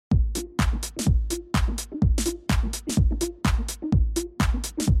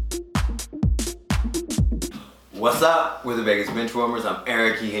What's up? We're the Vegas Benchwarmers. I'm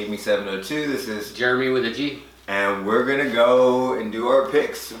Eric, he hate me 702. This is Jeremy with a G. And we're gonna go and do our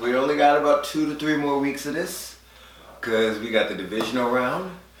picks. We only got about 2 to 3 more weeks of this, cause we got the divisional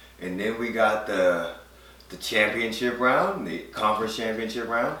round, and then we got the championship round, the conference championship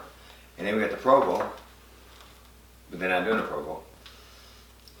round, and then we got the Pro Bowl. But they're not doing the Pro Bowl.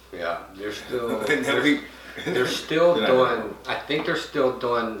 Yeah, they're still doing. I think they're still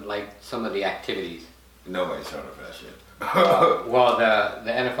doing like some of the activities. Nobody's showing up for that shit. Well, the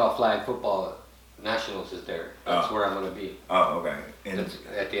NFL flag football nationals is there. That's where I'm gonna be. Oh, okay. And that's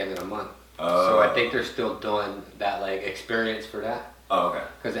at the end of the month. So I think they're still doing that like experience for that. Oh, okay.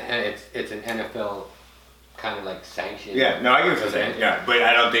 Because it's an NFL kind of like sanction. Yeah, no, I get what you're saying. Yeah, but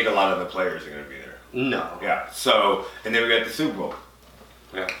I don't think a lot of the players are gonna be there. No. Yeah. So, and then we got the Super Bowl.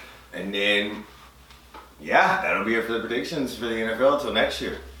 Yeah. And then, yeah, that'll be it for the predictions for the NFL until next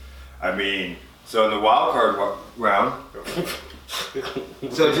year. I mean, so in the wild card round,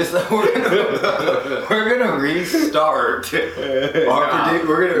 so just we're gonna restart our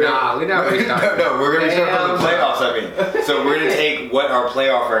we're gonna restart. No, we're gonna restart from the playoffs. I mean, so we're gonna take what our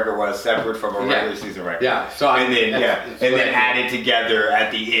playoff record was separate from our regular season record. Yeah. So and then add it together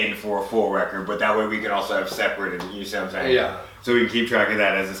at the end for a full record. But that way we can also have separate. And you see what I'm saying? Yeah. So we can keep track of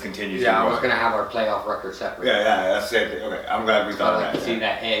that as this continues. Yeah, I was gonna have our playoff record separate. Yeah, that's the same thing. Okay, I'm glad we thought of that. See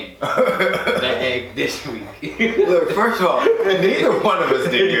that egg, that egg this week. Look, first of all, neither one of us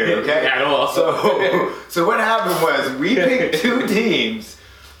did good. Okay. At all. So what happened was we picked two games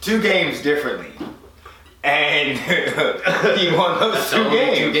differently, and he won those two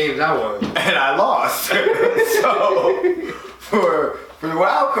games. 2 games I won, and I lost. So for the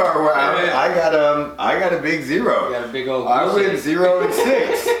wild card round, I got a big 0. You got a big old. I win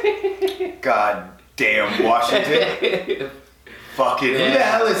 0-6. God damn Washington. Fucking who the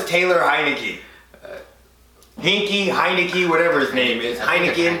hell is Taylor Heineke? Heineke, whatever his name is.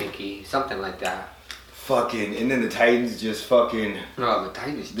 Heineke, something like that. Fucking, and then the Titans just fucking. No, the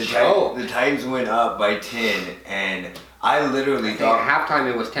Titans. The Titans went up by 10, and I literally thought at halftime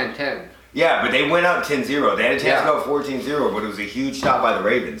it was 10-10. Yeah, but they went up 10-0. They had a chance to go 14-0, but it was a huge stop by the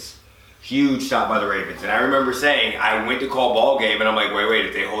Ravens. Huge stop by the Ravens. And I remember saying, I went to call ball game, and I'm like, wait,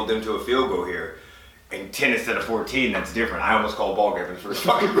 if they hold them to a field goal here, and 10 instead of 14, that's different. I almost called ball game in the first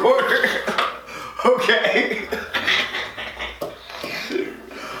fucking quarter. Okay.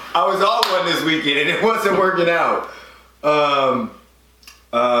 I was on one this weekend, and it wasn't working out. And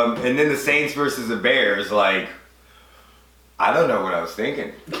then the Saints versus the Bears, like, I don't know what I was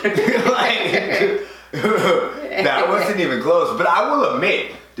thinking. That wasn't even close. But I will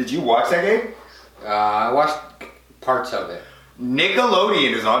admit, did you watch that game? I watched parts of it.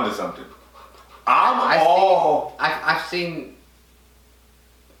 Nickelodeon is onto something. I've seen.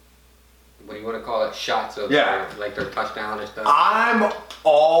 What do you want to call it? Shots of their touchdown and stuff. I'm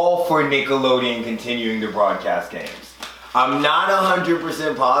all for Nickelodeon continuing to broadcast games. I'm not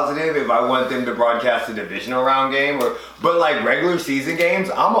 100% positive if I want them to broadcast a divisional round game, but like regular season games,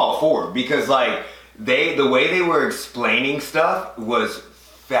 I'm all for it because like the way they were explaining stuff was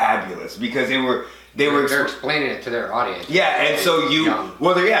fabulous because they're explaining it to their audience. Yeah, and so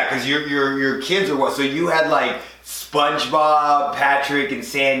because your kids are what? So you had like SpongeBob, Patrick, and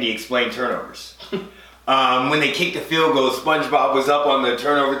Sandy explain turnovers. When they kicked the field goal, SpongeBob was up on the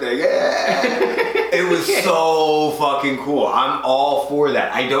turnover thing. Yeah. It was so fucking cool. I'm all for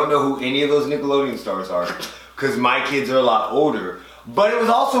that. I don't know who any of those Nickelodeon stars are because my kids are a lot older. But it was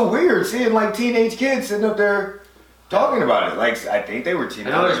also weird seeing like teenage kids sitting up there talking about it. Like I think they were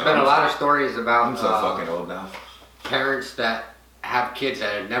teenagers. I know there's been a lot of stories about I'm so fucking old now. Parents that have kids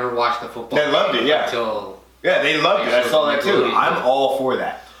that have never watched the football. They loved it, yeah. They loved it. I saw that too. I'm all for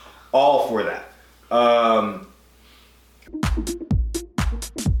that. All for that.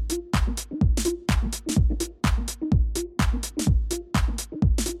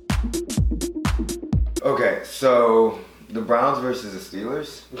 Okay, so the Browns versus the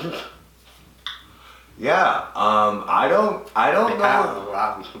Steelers. Yeah, I don't know.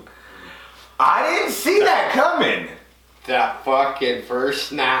 I didn't see that coming. That fucking first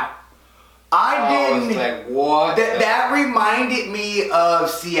snap. I didn't. Was like, what? That reminded me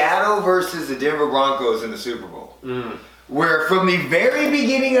of Seattle versus the Denver Broncos in the Super Bowl. Where from the very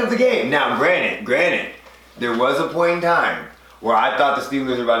beginning of the game, now granted, there was a point in time where I thought the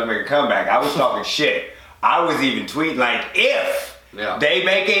Steelers were about to make a comeback. I was talking shit. I was even tweeting like, if they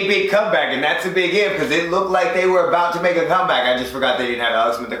make a big comeback, and that's a big if, because it looked like they were about to make a comeback. I just forgot they didn't have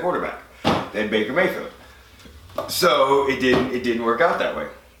Alex Smith at quarterback. They had Baker Mayfield. So it didn't work out that way.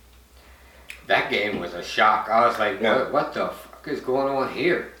 That game was a shock. I was like, what the fuck is going on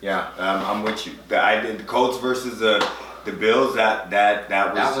here? Yeah, I'm with you. The Colts versus the Bills. That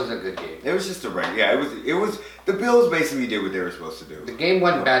was a good game. It was just a rank. Yeah, it was. The Bills basically did what they were supposed to do. The game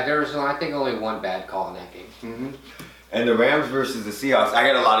wasn't bad. There was, I think, only one bad call in that game. Mm-hmm. And the Rams versus the Seahawks. I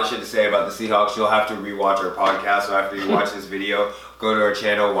got a lot of shit to say about the Seahawks. You'll have to rewatch our podcast. So after you watch this video, go to our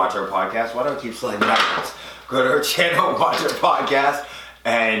channel, watch our podcast. Why do I keep sliding backwards? Go to our channel, watch our podcast,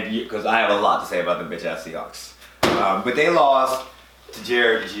 and because I have a lot to say about the bitch ass Seahawks. But they lost to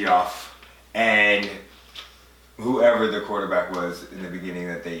Jared Goff and whoever the quarterback was in the beginning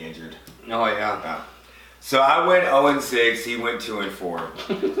that they injured. Oh yeah. So I went 0-6. He went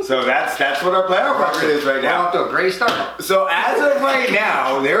 2-4. So that's what our playoff record is right now. We're off to a great start. So as of right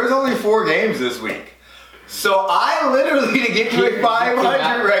now, there's only 4 games this week. So I literally, to get to a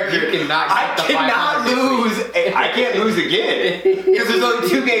 500 record, I cannot lose. I can't lose again because there's only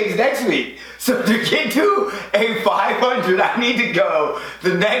 2 games next week. So to get to a 500, I need to go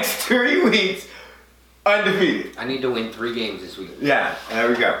the next 3 weeks undefeated. I need to win 3 games this week. Yeah, there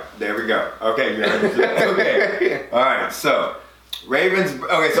we go. Okay, you okay. All right, so Ravens.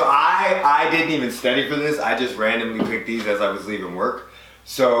 Okay, so I didn't even study for this. I just randomly picked these as I was leaving work.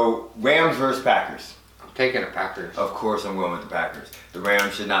 So Rams versus Packers. I'm taking the Packers. Of course I'm going with the Packers. The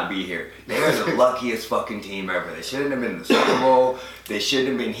Rams should not be here. They are the luckiest fucking team ever. They shouldn't have been in the Super Bowl. They shouldn't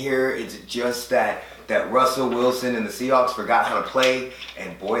have been here. It's just that Russell Wilson and the Seahawks forgot how to play,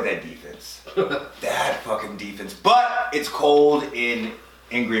 and boy, that defense. That fucking defense. But it's cold in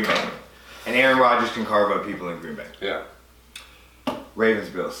Green Bay. And Aaron Rodgers can carve up people in Green Bay. Yeah. Ravens,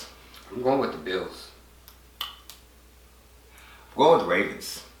 Bills. I'm going with the Bills. I'm going with the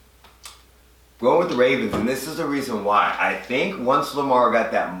Ravens. I'm going with the Ravens, and this is the reason why. I think once Lamar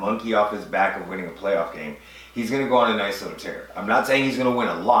got that monkey off his back of winning a playoff game, he's going to go on a nice little tear. I'm not saying he's going to win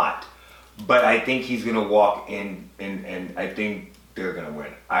a lot, but I think he's going to walk in, and I think they're going to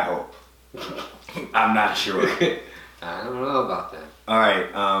win. I hope. I'm not sure. I don't know about that. All right.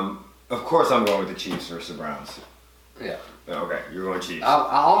 Of course, I'm going with the Chiefs versus the Browns. Yeah. Okay, you're going Chiefs.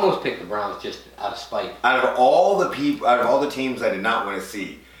 I almost picked the Browns just out of spite. Out of all the teams I did not want to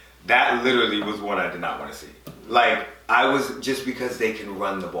see, that literally was one I did not want to see. Like, I was just because they can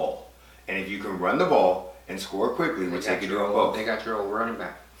run the ball, and if you can run the ball and score quickly, which they can do on both. They got your old running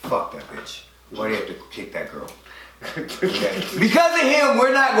back. Fuck that bitch. Why do you have to kick that girl? Okay. Because of him,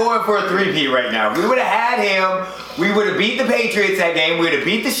 we're not going for a 3-peat right now. If we would have had him, we would have beat the Patriots that game, we would have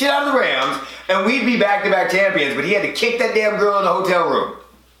beat the shit out of the Rams, and we'd be back-to-back champions, but he had to kick that damn girl in the hotel room.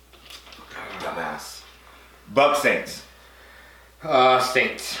 Dumbass. Bucks Saints.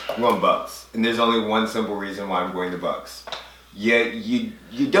 Saints. I'm going Bucks. And there's only one simple reason why I'm going the Bucks. You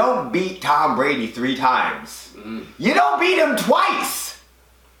don't beat Tom Brady 3 times. You don't beat him twice.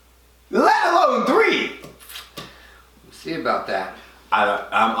 Let alone 3. See about that.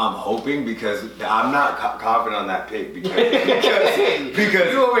 I'm hoping because I'm not confident on that pick because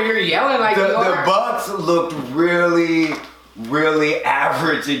you over here yelling like the Bucks looked really, really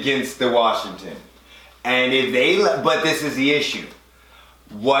average against the Washington, and but this is the issue.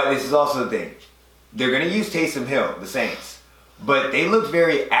 This is also the thing. They're gonna use Taysom Hill, the Saints, but they looked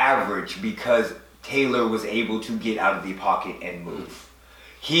very average because Taylor was able to get out of the pocket and move.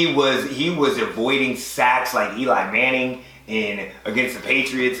 He was avoiding sacks like Eli Manning against the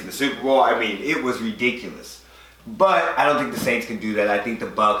Patriots in the Super Bowl. I mean, it was ridiculous. But I don't think the Saints can do that. I think the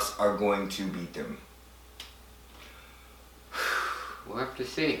Bucks are going to beat them. We'll have to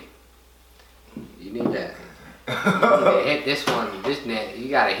see. You need to hit this one. You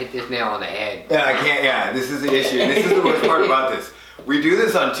gotta hit this nail on the head. Yeah, I can't. Yeah, this is the issue. This is the worst part about this. We do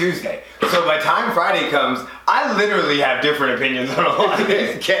this on Tuesday. So by the time Friday comes, I literally have different opinions on a lot of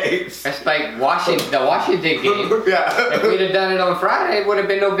these games. That's like the Washington game. Yeah. If we'd have done it on Friday, it would have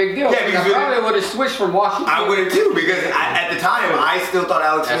been no big deal. Yeah, because I probably would have switched from Washington. I would have too, because at the time, I still thought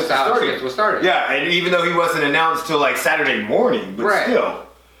Alex Smith was started. Yeah, and even though he wasn't announced till like Saturday morning, but still.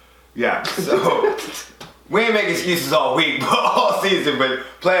 Yeah, so we ain't making excuses all week, but all season, but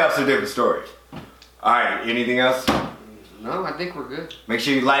playoffs are a different story. All right, anything else? No, I think we're good. Make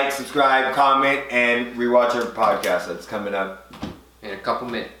sure you like, subscribe, comment, and rewatch our podcast that's coming up in a couple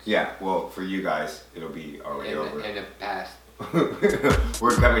minutes. Yeah, well, for you guys, it'll be already over. In the past.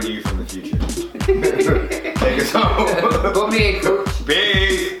 We're coming to you from the future. Take us home. Put me in, coach.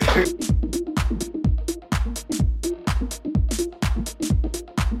 Peace.